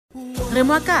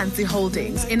Remwakansi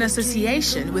Holdings, in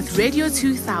association with Radio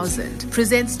 2000,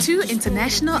 presents two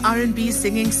international R&B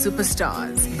singing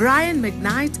superstars,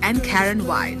 Mcknight and Karyn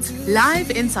live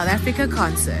in South Africa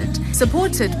concert,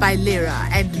 supported by Lyra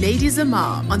and Lady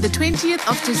Zamar on the 20th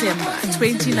of December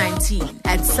 2019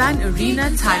 at Sun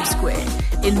Arena Times Square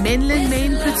in Menlyn,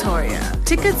 Main, Pretoria.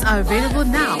 Tickets are available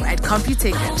now at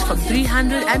CompuTicket from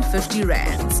 350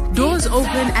 rands. Doors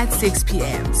open at 6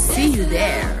 p.m. See you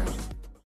there.